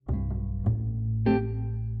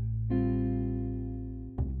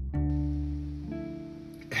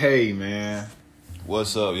Hey man,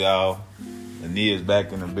 what's up, y'all? Ania's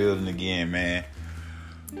back in the building again, man.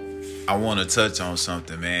 I want to touch on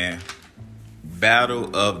something, man.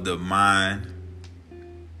 Battle of the Mind,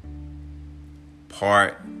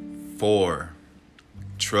 Part 4.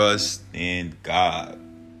 Trust in God.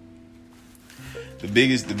 The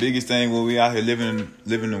biggest thing when we out here living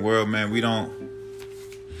in the world, man, we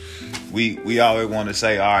always want to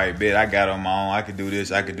say, all right, bet I got on my own. I could do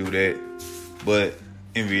this, I could do that. But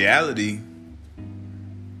in reality,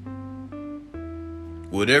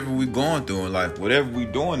 whatever we're going through in life, whatever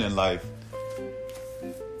we're doing in life,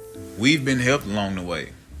 we've been helped along the way.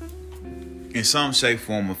 In some shape,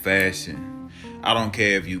 form, or fashion. I don't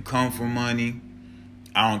care if you come from money.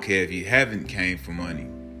 I don't care if you haven't came from money.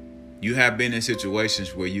 You have been in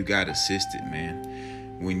situations where you got assisted,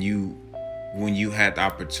 man. When you had the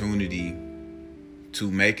opportunity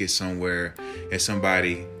to make it somewhere and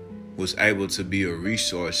somebody was able to be a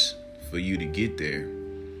resource for you to get there.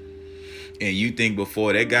 And you think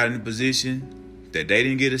before they got in a position that they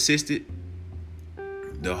didn't get assisted?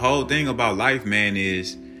 The whole thing about life, man,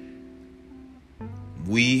 is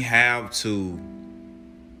we have to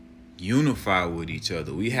unify with each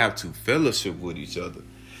other. We have to fellowship with each other.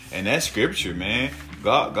 And that's scripture, man.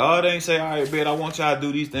 God ain't say, all right, bet I want y'all to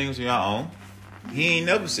do these things on your own. He ain't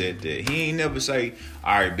never said that. He ain't never say,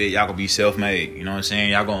 all right, bet y'all gonna be self-made. You know what I'm saying?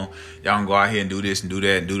 Y'all gonna go out here and do this and do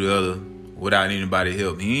that and do the other without anybody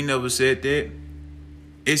help. He ain't never said that.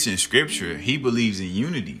 It's in scripture. He believes in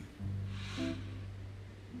unity.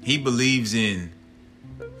 He believes in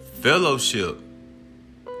fellowship.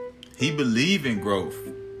 He believes in growth.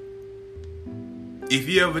 If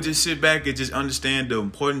you ever just sit back and just understand the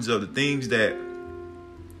importance of the things that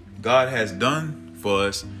God has done for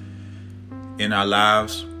us in our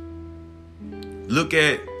lives, look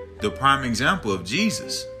at the prime example of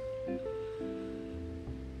Jesus.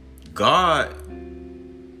 God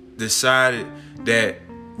decided that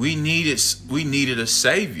we needed a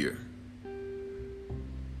savior,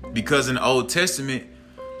 because in the Old Testament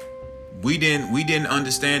we didn't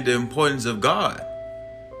understand the importance of God.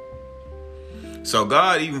 So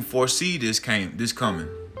God even foresee this coming.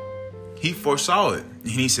 He foresaw it.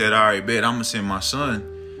 And he said, all right, bet I'm going to send my son.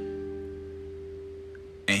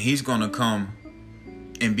 And he's going to come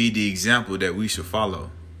and be the example that we should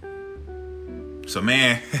follow. So,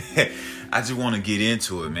 man, I just want to get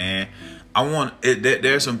into it, man.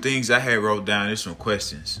 There's some things I had wrote down. There's some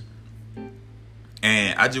questions.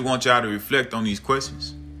 And I just want y'all to reflect on these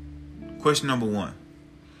questions. Question number 1.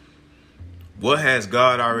 What has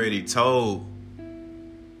God already told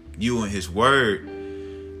you in his word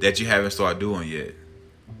that you haven't started doing yet?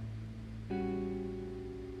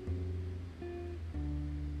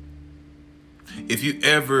 If you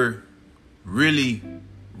ever really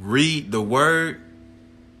read the word,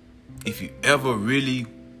 if you ever really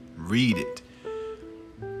read it,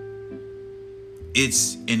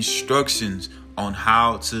 it's instructions on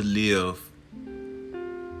how to live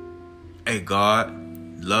a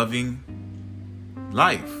God-loving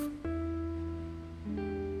life.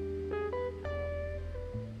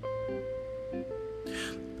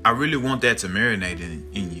 I really want that to marinate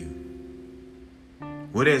in you.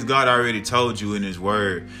 What has God already told you in his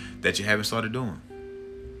word that you haven't started doing?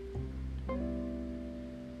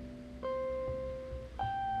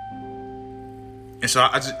 And so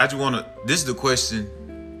I just want to, this is the question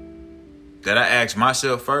that I asked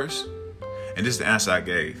myself first, and this is the answer I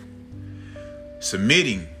gave.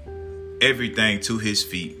 Submitting everything to his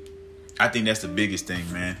feet. I think that's the biggest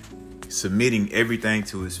thing, man. Submitting everything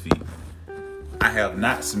to his feet. I have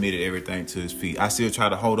not submitted everything to his feet. I still try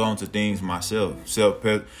to hold on to things myself.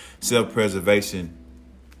 Self-preservation,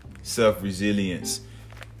 self-resilience,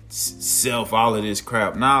 all of this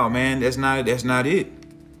crap. No, man, that's not it.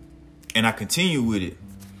 And I continue with it.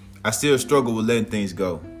 I still struggle with letting things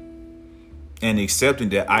go and accepting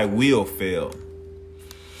that I will fail.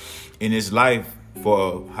 In this life,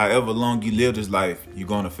 for however long you live this life, you're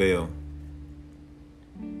going to fail.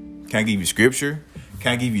 Can I give you scripture?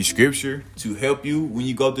 Can I give you scripture to help you when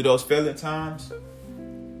you go through those failing times?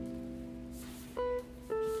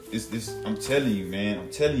 I'm telling you, man. I'm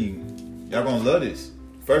telling you. Y'all gonna love this.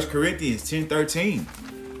 1 Corinthians 10:13.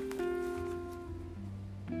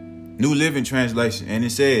 New Living Translation. And it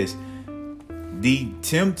says, the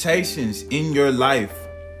temptations in your life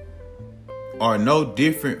are no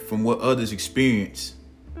different from what others experience.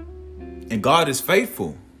 And God is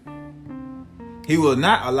faithful. He will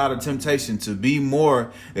not allow the temptation to be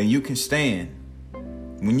more than you can stand.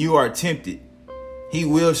 When you are tempted, he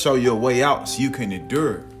will show you a way out so you can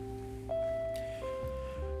endure.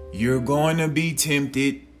 You're going to be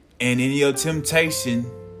tempted, and in your temptation,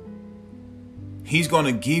 He's going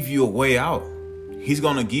to give you a way out. He's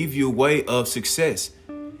going to give you a way of success.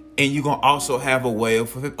 And you're going to also have a way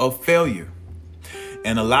of failure.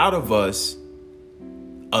 And a lot of us,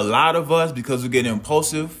 because we get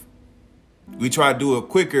impulsive, we try to do it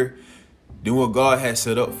quicker than what God has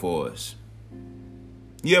set up for us.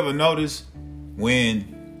 You ever notice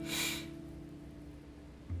when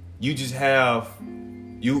you just have,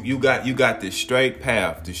 you got this straight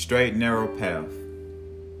path, this straight narrow path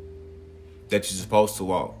that you're supposed to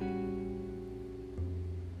walk. And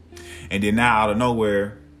then now out of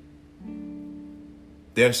nowhere,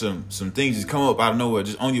 there's some things that come up out of nowhere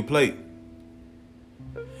just on your plate.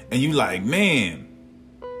 And you like, man,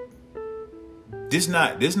 this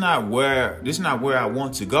not where I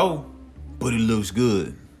want to go, but it looks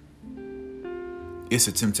good. It's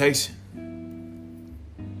a temptation.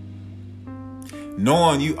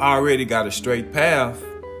 Knowing you already got a straight path,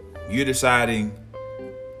 you're deciding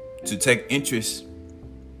to take interest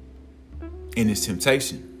in this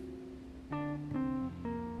temptation.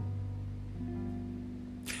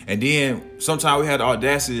 And then sometimes we had the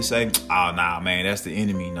audacity to say, oh, nah, man, that's the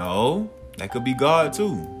enemy. No, that could be God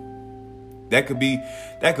too. That could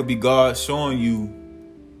be God showing you,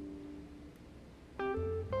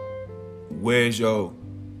 where's your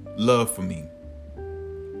love for me?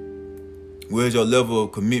 Where's your level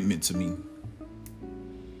of commitment to me?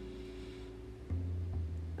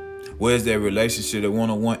 Where's that relationship, that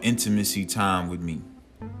one-on-one intimacy time with me?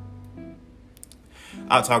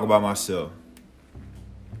 I'll talk about myself.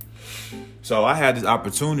 So I had this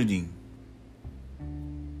opportunity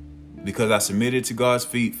because I submitted to God's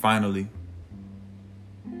feet finally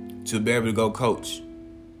to be able to go coach.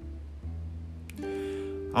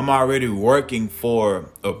 I'm already working for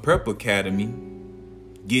a prep academy,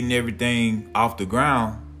 getting everything off the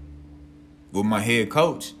ground with my head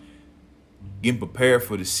coach, getting prepared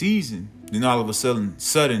for the season. Then all of a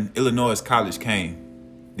sudden, Illinois College came.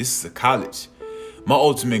 This is a college. My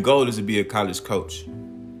ultimate goal is to be a college coach.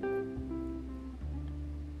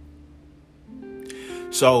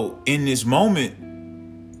 So in this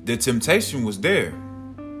moment, the temptation was there.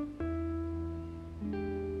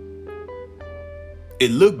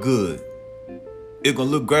 It looked good. It's going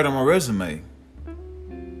to look great on my resume.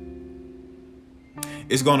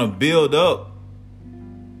 It's going to build up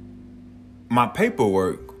my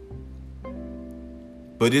paperwork.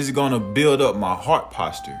 But is it going to build up my heart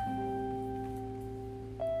posture?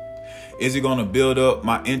 Is it going to build up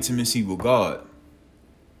my intimacy with God?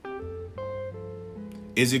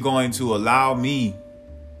 Is it going to allow me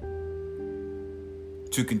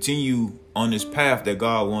to continue on this path that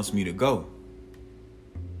God wants me to go?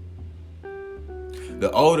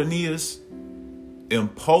 The old Aeneas,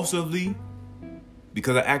 impulsively,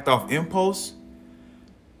 because I act off impulse,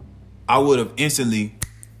 I would have instantly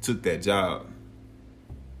took that job.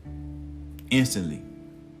 Instantly.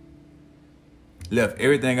 Left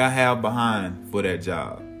everything I have behind for that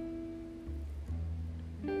job.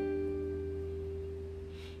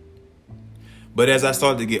 But as I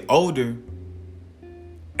start to get older,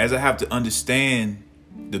 as I have to understand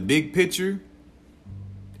the big picture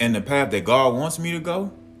and the path that God wants me to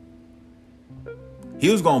go, He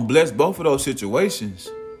was going to bless both of those situations.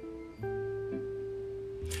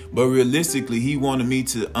 But realistically, He wanted me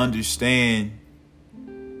to understand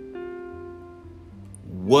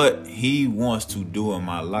what He wants to do in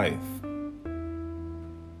my life.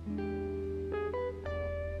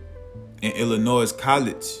 In Illinois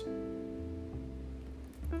College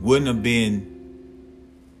wouldn't have been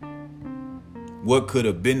what could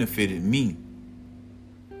have benefited me.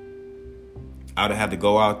 I would have had to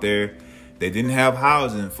go out there. They didn't have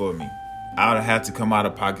housing for me. I would have had to come out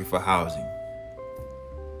of pocket for housing.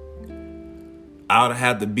 I would have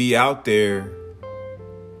had to be out there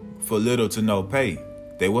for little to no pay.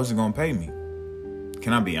 They wasn't going to pay me.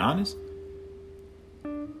 Can I be honest?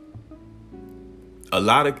 A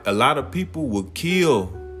lot of people would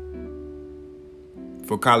kill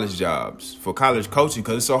for college jobs, for college coaching,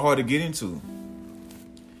 because it's so hard to get into.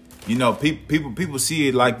 You know, people see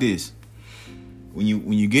it like this. When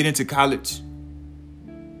you get into college,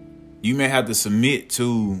 you may have to submit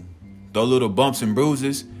to those little bumps and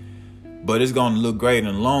bruises, but it's going to look great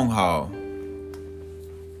in the long haul.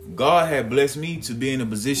 God had blessed me to be in a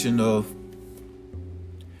position of,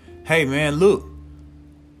 hey man, look,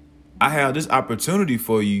 I have this opportunity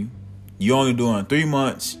for you. You're only doing 3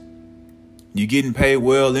 months. You're getting paid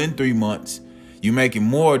well in 3 months. You're making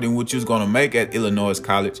more than what you was going to make at Illinois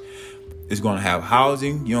College. It's going to have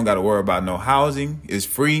housing. You don't got to worry about no housing. It's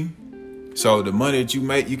free. So the money that you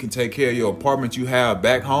make, you can take care of your apartment you have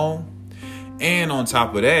back home. And on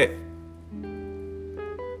top of that,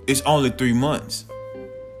 it's only 3 months.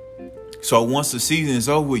 So once the season is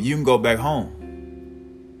over, you can go back home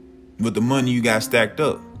with the money you got stacked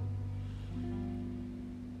up,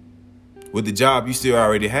 with the job you still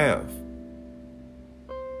already have.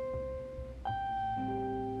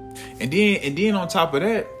 And then on top of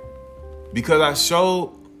that, because I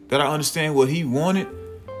showed that I understand what he wanted,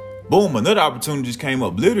 boom, another opportunity just came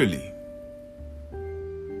up, literally.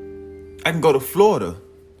 I can go to Florida.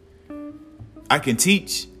 I can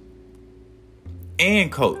teach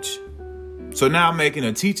and coach. So now I'm making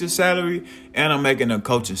a teacher's salary and I'm making a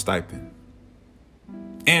coaching stipend.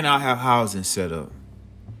 And I have housing set up.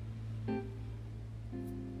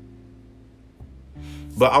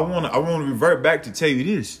 But I want to revert back to tell you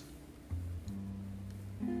this.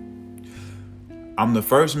 I'm the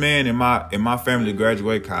first man in my family to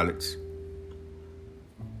graduate college.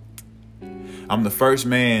 I'm the first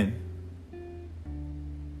man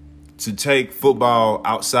to take football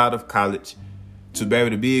outside of college, to be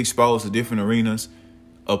able to be exposed to different arenas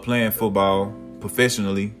of playing football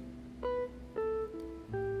professionally,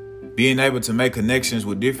 being able to make connections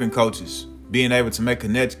with different coaches, being able to make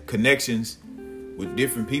connections with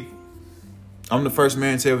different people. I'm the first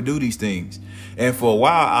man to ever do these things. And for a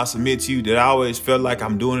while, I submit to you that I always felt like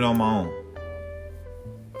I'm doing it on my own.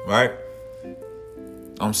 Right?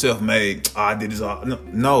 I'm self-made. Oh, I did this all.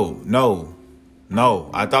 No.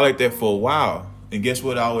 I thought like that for a while. And guess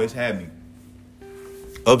what always had me?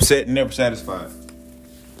 Upset and never satisfied.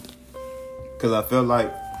 Because I felt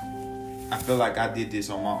like I did this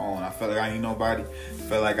on my own. I felt like I ain't nobody. I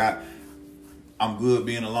felt like I'm good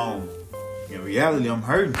being alone. In reality, I'm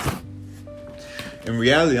hurting. In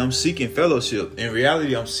reality, I'm seeking fellowship. In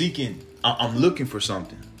reality, I'm looking for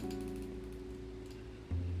something.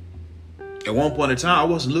 At one point in time, I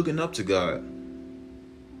wasn't looking up to God.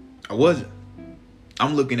 I wasn't.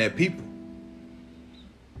 I'm looking at people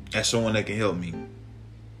as someone that can help me.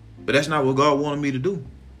 But that's not what God wanted me to do.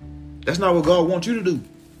 That's not what God wants you to do.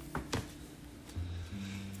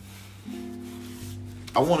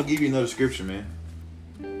 I want to give you another scripture, man.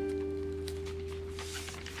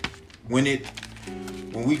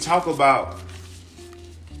 When we talk about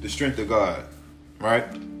the strength of God, right?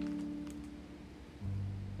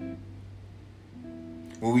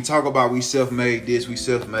 When we talk about we self-made this, we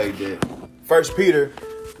self-made that. 1 Peter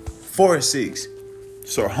 4:6.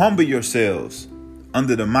 So humble yourselves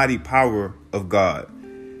under the mighty power of God,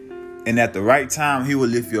 and at the right time he will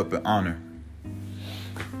lift you up in honor.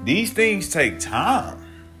 These things take time.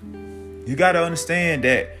 You got to understand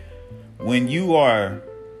that when you are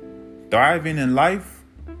thriving in life,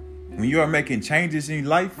 when you are making changes in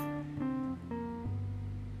life,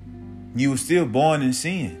 you were still born in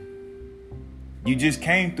sin. You just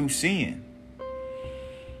came through sin.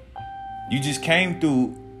 You just came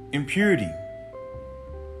through impurity.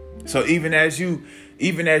 So even as you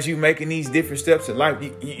making these different steps in life,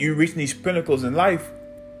 you reaching these pinnacles in life,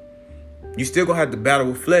 you still gonna have to battle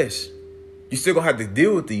with flesh. You still gonna have to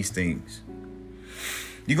deal with these things.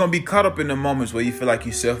 You're gonna be caught up in the moments where you feel like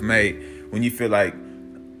you're self-made, when you feel like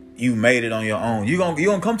you made it on your own. You're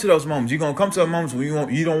gonna come to those moments. You're gonna come to those moments when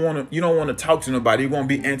you don't want to talk to nobody. You're gonna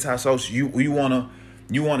be antisocial. You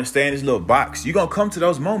wanna stay in this little box. You're gonna come to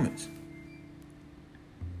those moments.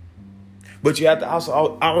 But you have to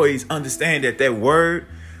also always understand that word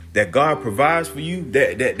that God provides for you,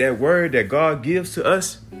 that word that God gives to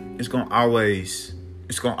us, it's gonna always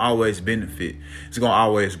benefit. It's gonna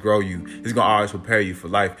always grow you. It's gonna always prepare you for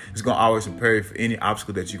life. It's gonna always prepare you for any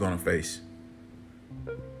obstacle that you're gonna face.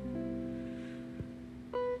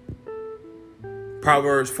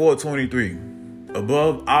 Proverbs 4:23.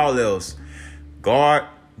 Above all else, guard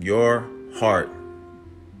your heart,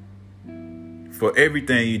 for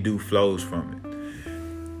everything you do flows from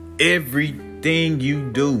it. Everything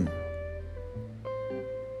you do.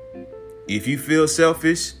 If you feel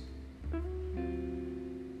selfish,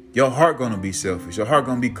 your heart gonna be selfish. Your heart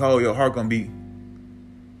gonna be cold. Your heart gonna be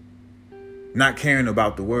not caring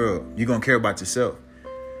about the world. You're gonna care about yourself.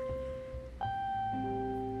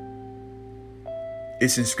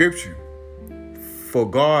 It's in scripture. For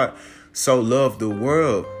God so loved the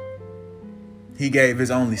world, he gave his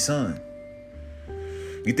only son.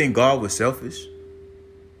 You think God was selfish?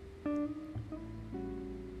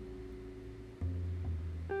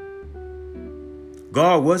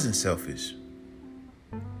 God wasn't selfish.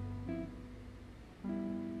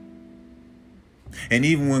 And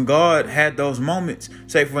even when God had those moments,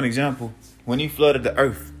 say for an example, when he flooded the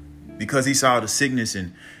earth because he saw the sickness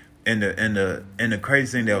and the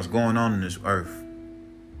crazy thing that was going on in this earth,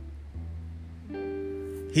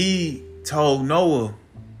 he told Noah,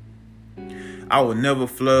 I will never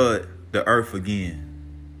flood the earth again.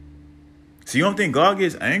 So you don't think God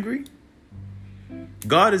gets angry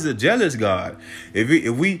God is a jealous God. If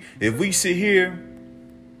we sit here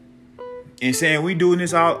and saying we doing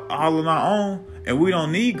this all on our own and we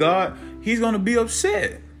don't need God, he's going to be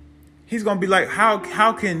upset. He's going to be like, how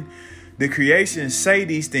can the creation say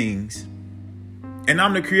these things? And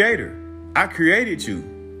I'm the creator. I created you.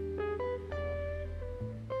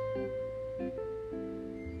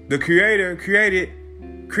 The creator created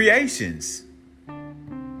creations.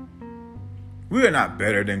 We are not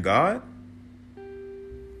better than God.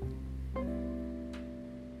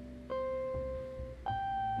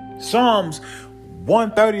 Psalms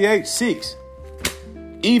 138:6.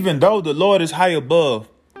 Even though the Lord is high above,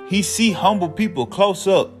 he see humble people close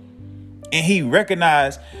up, and he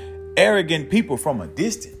recognize arrogant people from a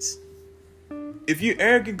distance. If you're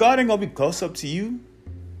arrogant, God ain't gonna be close up to you.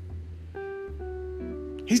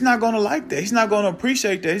 He's not gonna like that. He's not gonna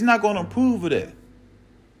appreciate that. He's not gonna approve of that.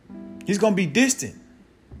 He's gonna be distant.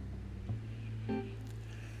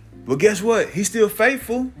 But guess what? He's still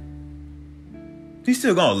faithful. He's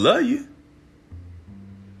still gonna love you.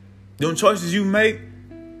 Them choices you make,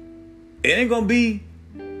 it ain't gonna be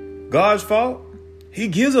God's fault. He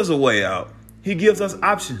gives us a way out. He gives us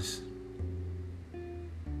options.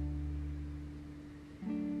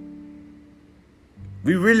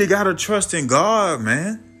 We really gotta trust in God,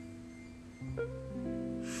 man.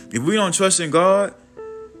 If we don't trust in God,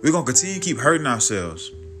 we're gonna continue to keep hurting ourselves.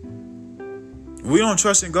 If we don't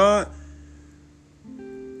trust in God,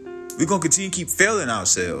 we're gonna continue to keep failing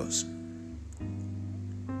ourselves.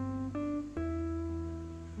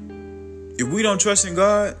 If we don't trust in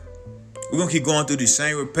God, we're going to keep going through these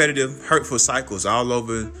same repetitive, hurtful cycles all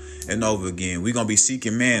over and over again. We're going to be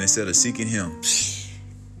seeking man instead of seeking him.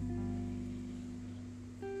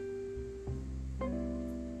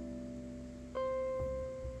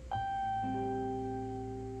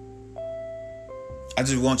 I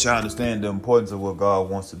just want y'all to understand the importance of what God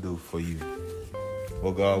wants to do for you.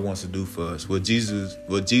 What God wants to do for us. What Jesus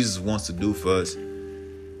wants to do for us.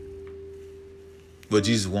 What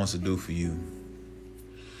Jesus wants to do for you.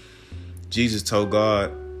 Jesus told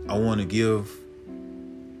God, I want to give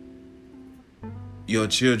your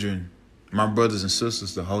children, my brothers and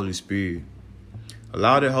sisters, the Holy Spirit.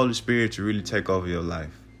 Allow the Holy Spirit to really take over your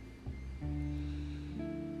life.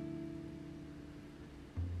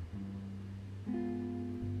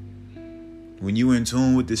 When you're in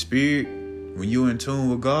tune with the Spirit, when you're in tune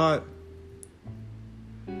with God,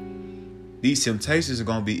 these temptations are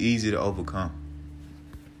going to be easy to overcome.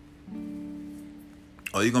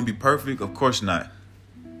 Are you going to be perfect? Of course not.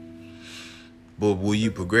 But will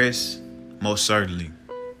you progress? Most certainly.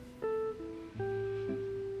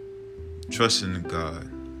 Trust in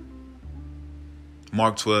God.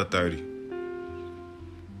 Mark 12:30.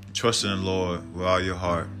 Trust in the Lord with all your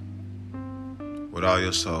heart, with all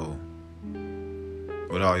your soul,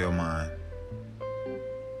 with all your mind.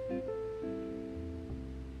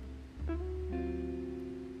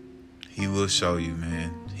 He will show you,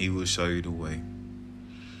 man. He will show you the way.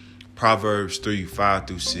 Proverbs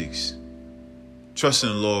 3:5-6. Trust in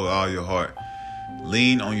the Lord with all your heart.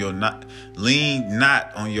 Lean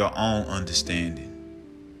not on your own understanding.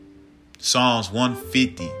 Psalms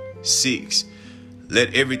 150:6.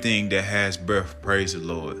 Let everything that has breath praise the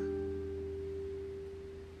Lord.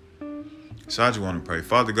 So I just want to pray.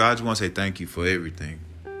 Father God, I just want to say thank you for everything.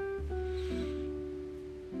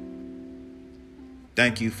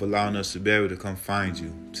 Thank you for allowing us to be able to come find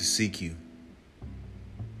you, to seek you,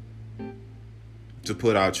 to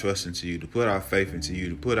put our trust into you, to put our faith into you,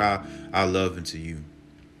 to put our love into you.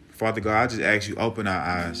 Father God, I just ask you, open our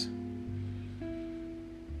eyes.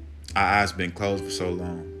 Our eyes been closed for so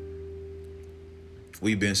long.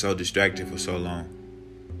 We've been so distracted for so long.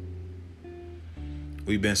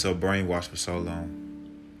 We've been so brainwashed for so long.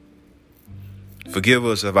 Forgive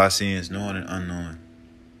us of our sins, knowing and unknowing.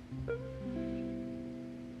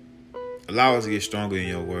 Allow us to get stronger in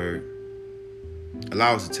your word.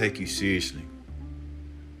 Allow us to take you seriously.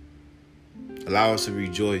 Allow us to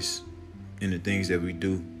rejoice in the things that we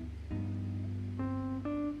do.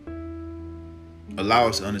 Allow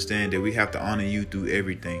us to understand that we have to honor you through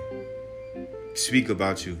everything. Speak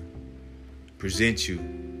about you. Present you.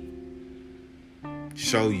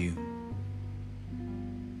 Show you.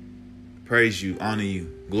 Praise you. Honor you.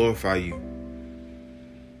 Glorify you.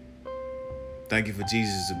 Thank you for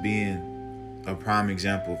Jesus being a prime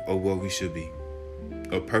example of what we should be.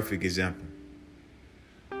 A perfect example.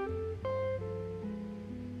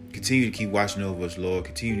 Continue to keep watching over us, Lord.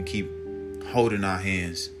 Continue to keep holding our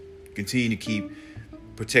hands. Continue to keep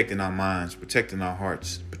protecting our minds, protecting our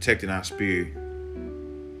hearts, protecting our spirit.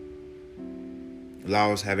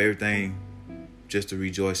 Allow us to have everything just to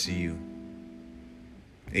rejoice in you.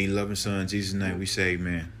 In your loving son, Jesus' name, we say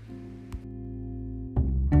amen.